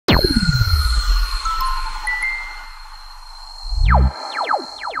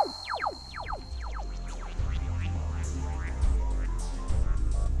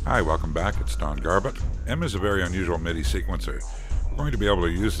Hi, welcome back. It's Don Garbutt. M is a very unusual MIDI sequencer. We're going to be able to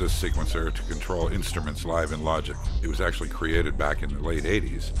use this sequencer to control instruments live in Logic. It was actually created back in the late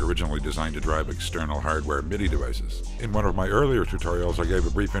 80s, originally designed to drive external hardware MIDI devices. In one of my earlier tutorials, I gave a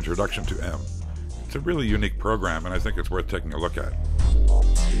brief introduction to M. It's a really unique program, and I think it's worth taking a look at.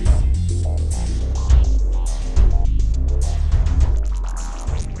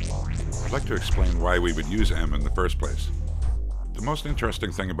 I'd like to explain why we would use M in the first place. The most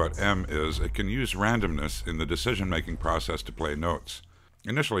interesting thing about M is it can use randomness in the decision-making process to play notes.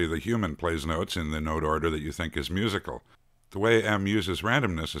 Initially, the human plays notes in the note order that you think is musical. The way M uses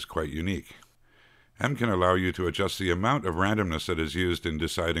randomness is quite unique. M can allow you to adjust the amount of randomness that is used in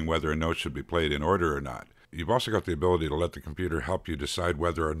deciding whether a note should be played in order or not. You've also got the ability to let the computer help you decide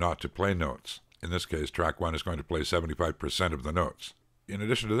whether or not to play notes. In this case, track 1 is going to play 75% of the notes. In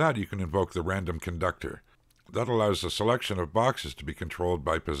addition to that, you can invoke the random conductor. That allows the selection of boxes to be controlled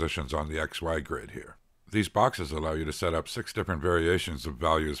by positions on the XY grid here. These boxes allow you to set up 6 different variations of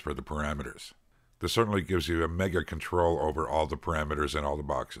values for the parameters. This certainly gives you a mega control over all the parameters in all the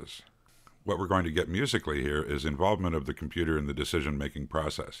boxes. What we're going to get musically here is involvement of the computer in the decision-making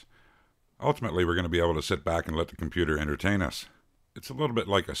process. Ultimately, we're going to be able to sit back and let the computer entertain us. It's a little bit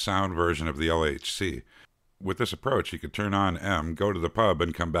like a sound version of the LHC. With this approach, you could turn on M, go to the pub,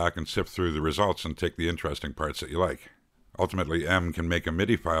 and come back and sift through the results and take the interesting parts that you like. Ultimately, M can make a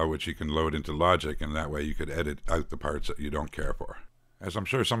MIDI file which you can load into Logic, and that way you could edit out the parts that you don't care for. As I'm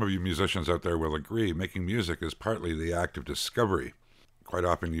sure some of you musicians out there will agree, making music is partly the act of discovery. Quite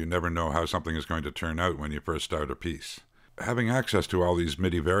often you never know how something is going to turn out when you first start a piece. Having access to all these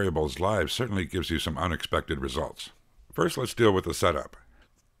MIDI variables live certainly gives you some unexpected results. First, let's deal with the setup.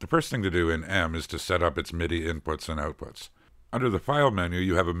 The first thing to do in M is to set up its MIDI inputs and outputs. Under the File menu,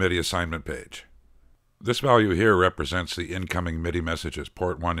 you have a MIDI assignment page. This value here represents the incoming MIDI messages.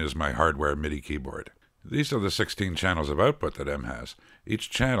 Port 1 is my hardware MIDI keyboard. These are the 16 channels of output that M has.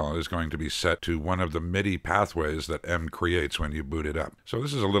 Each channel is going to be set to one of the MIDI pathways that M creates when you boot it up. So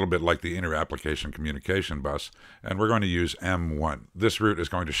this is a little bit like the inter-application communication bus, and we're going to use M1. This route is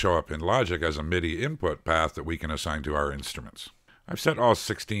going to show up in Logic as a MIDI input path that we can assign to our instruments. I've set all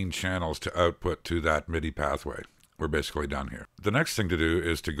 16 channels to output to that MIDI pathway. We're basically done here. The next thing to do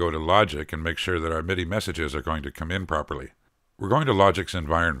is to go to Logic and make sure that our MIDI messages are going to come in properly. We're going to Logic's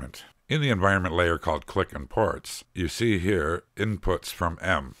environment. In the environment layer called Click and Ports, you see here inputs from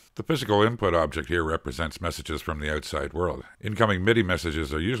M. The physical input object here represents messages from the outside world. Incoming MIDI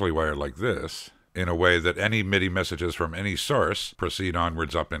messages are usually wired like this, in a way that any MIDI messages from any source proceed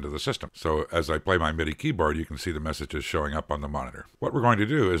onwards up into the system. So as I play my MIDI keyboard, you can see the messages showing up on the monitor. What we're going to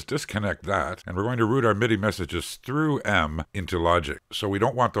do is disconnect that, and we're going to route our MIDI messages through M into Logic. So we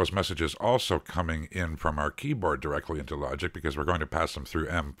don't want those messages also coming in from our keyboard directly into Logic, because we're going to pass them through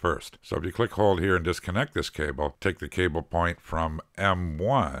M first. So if you click hold here and disconnect this cable, take the cable point from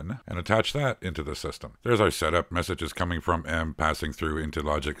M1 and attach that into the system. There's our setup, messages coming from M passing through into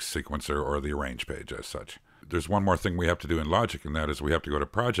Logic's sequencer or the arrange page as such. There's one more thing we have to do in Logic, and that is we have to go to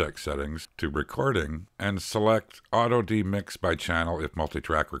Project Settings, to Recording, and select Auto Demix by Channel if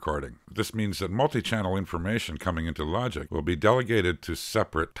multi-track recording. This means that multi-channel information coming into Logic will be delegated to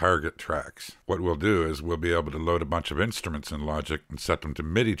separate target tracks. What we'll do is we'll be able to load a bunch of instruments in Logic and set them to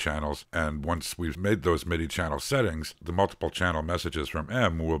MIDI channels, and once we've made those MIDI channel settings, the multiple channel messages from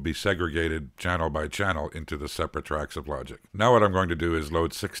M will be segregated channel by channel into the separate tracks of Logic. Now what I'm going to do is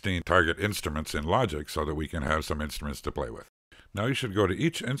load 16 target instruments in Logic so that we can have some instruments to play with. Now you should go to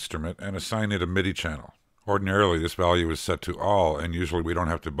each instrument and assign it a MIDI channel. Ordinarily this value is set to all, and usually we don't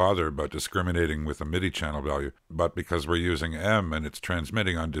have to bother about discriminating with a MIDI channel value, but because we're using M and it's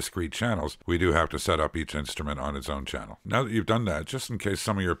transmitting on discrete channels, we do have to set up each instrument on its own channel. Now that you've done that, just in case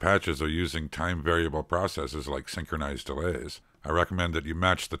some of your patches are using time variable processes like synchronized delays, I recommend that you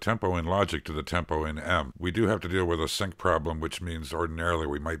match the tempo in Logic to the tempo in M. We do have to deal with a sync problem, which means ordinarily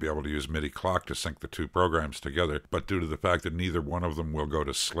we might be able to use MIDI clock to sync the two programs together, but due to the fact that neither one of them will go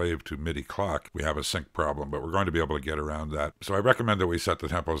to slave to MIDI clock, we have a sync problem, but we're going to be able to get around that. So I recommend that we set the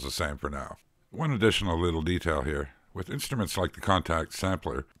tempos the same for now. One additional little detail here. With instruments like the Kontakt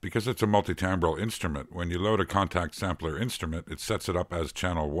Sampler, because it's a multi-timbral instrument, when you load a Kontakt Sampler instrument, it sets it up as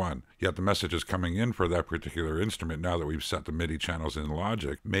channel 1. Yet the messages coming in for that particular instrument, now that we've set the MIDI channels in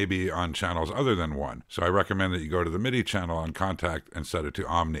Logic, may be on channels other than 1. So I recommend that you go to the MIDI channel on Kontakt and set it to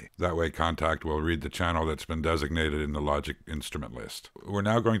Omni. That way Kontakt will read the channel that's been designated in the Logic instrument list. We're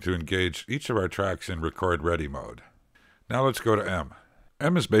now going to engage each of our tracks in Record Ready mode. Now let's go to M.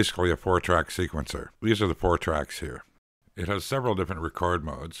 M is basically a 4-track sequencer. These are the 4 tracks here. It has several different record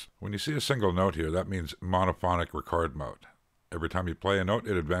modes. When you see a single note here, that means monophonic record mode. Every time you play a note,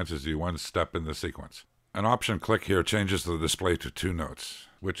 it advances you one step in the sequence. An option click here changes the display to 2 notes,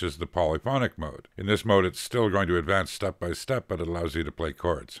 which is the polyphonic mode. In this mode, it's still going to advance step by step, but it allows you to play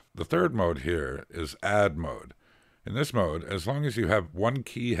chords. The third mode here is add mode. In this mode, as long as you have one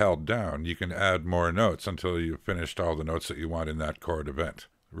key held down, you can add more notes until you've finished all the notes that you want in that chord event.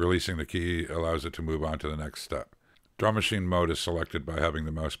 Releasing the key allows it to move on to the next step. Drum machine mode is selected by having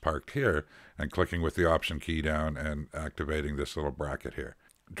the mouse parked here and clicking with the option key down and activating this little bracket here.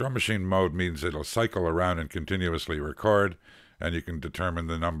 Drum machine mode means it'll cycle around and continuously record, and you can determine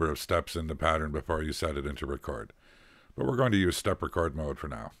the number of steps in the pattern before you set it into record. But we're going to use step record mode for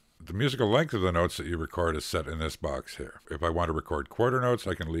now. The musical length of the notes that you record is set in this box here. If I want to record quarter notes,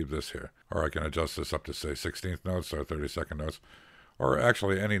 I can leave this here. Or I can adjust this up to, say, 16th notes or 32nd notes, or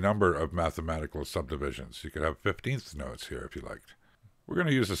actually any number of mathematical subdivisions. You could have 15th notes here if you liked. We're going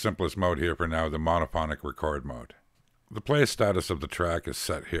to use the simplest mode here for now, the monophonic record mode. The play status of the track is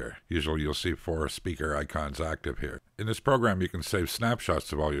set here. Usually you'll see 4 speaker icons active here. In this program you can save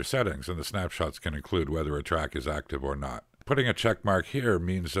snapshots of all your settings, and the snapshots can include whether a track is active or not. Putting a check mark here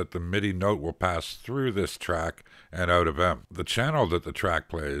means that the MIDI note will pass through this track and out of M. The channel that the track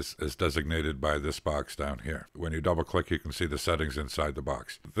plays is designated by this box down here. When you double click, you can see the settings inside the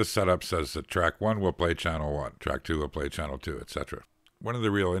box. This setup says that track 1 will play channel 1, track 2 will play channel 2, etc. One of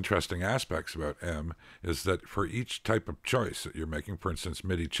the real interesting aspects about M is that for each type of choice that you're making, for instance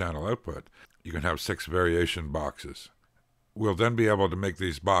MIDI channel output, you can have 6 variation boxes. We'll then be able to make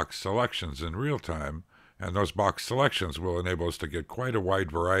these box selections in real time, and those box selections will enable us to get quite a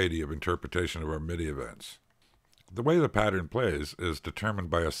wide variety of interpretation of our MIDI events. The way the pattern plays is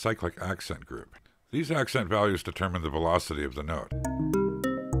determined by a cyclic accent group. These accent values determine the velocity of the note.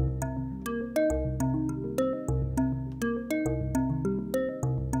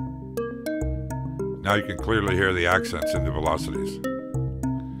 Now you can clearly hear the accents in the velocities.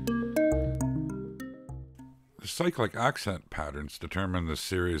 The cyclic accent patterns determine the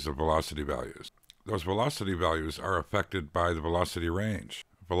series of velocity values. Those velocity values are affected by the velocity range.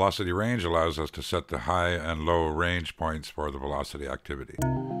 Velocity range allows us to set the high and low range points for the velocity activity.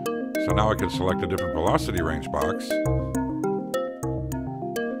 So now I can select a different velocity range box.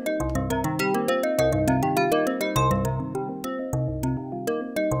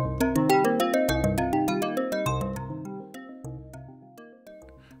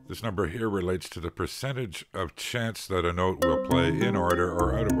 This number here relates to the percentage of chance that a note will play in order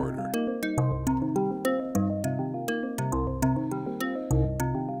or out of order.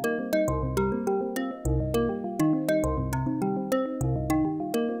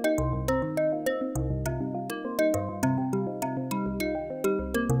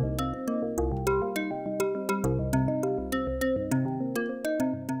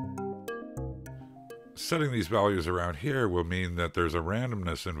 Setting these values around here will mean that there's a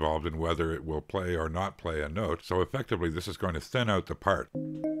randomness involved in whether it will play or not play a note, so effectively this is going to thin out the part.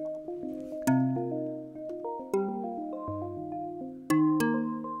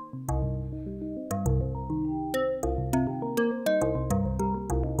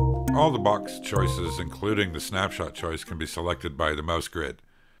 All the box choices, including the snapshot choice, can be selected by the mouse grid.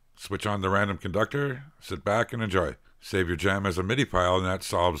 Switch on the random conductor, sit back and enjoy. Save your jam as a MIDI file, and that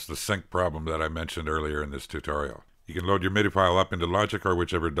solves the sync problem that I mentioned earlier in this tutorial. You can load your MIDI file up into Logic or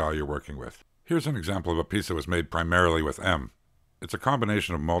whichever DAW you're working with. Here's an example of a piece that was made primarily with M. It's a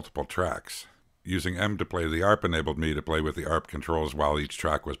combination of multiple tracks. Using M to play the ARP enabled me to play with the ARP controls while each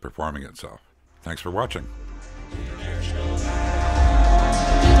track was performing itself. Thanks for watching.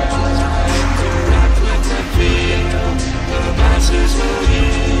 The masses will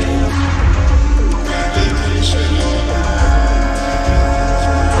hear.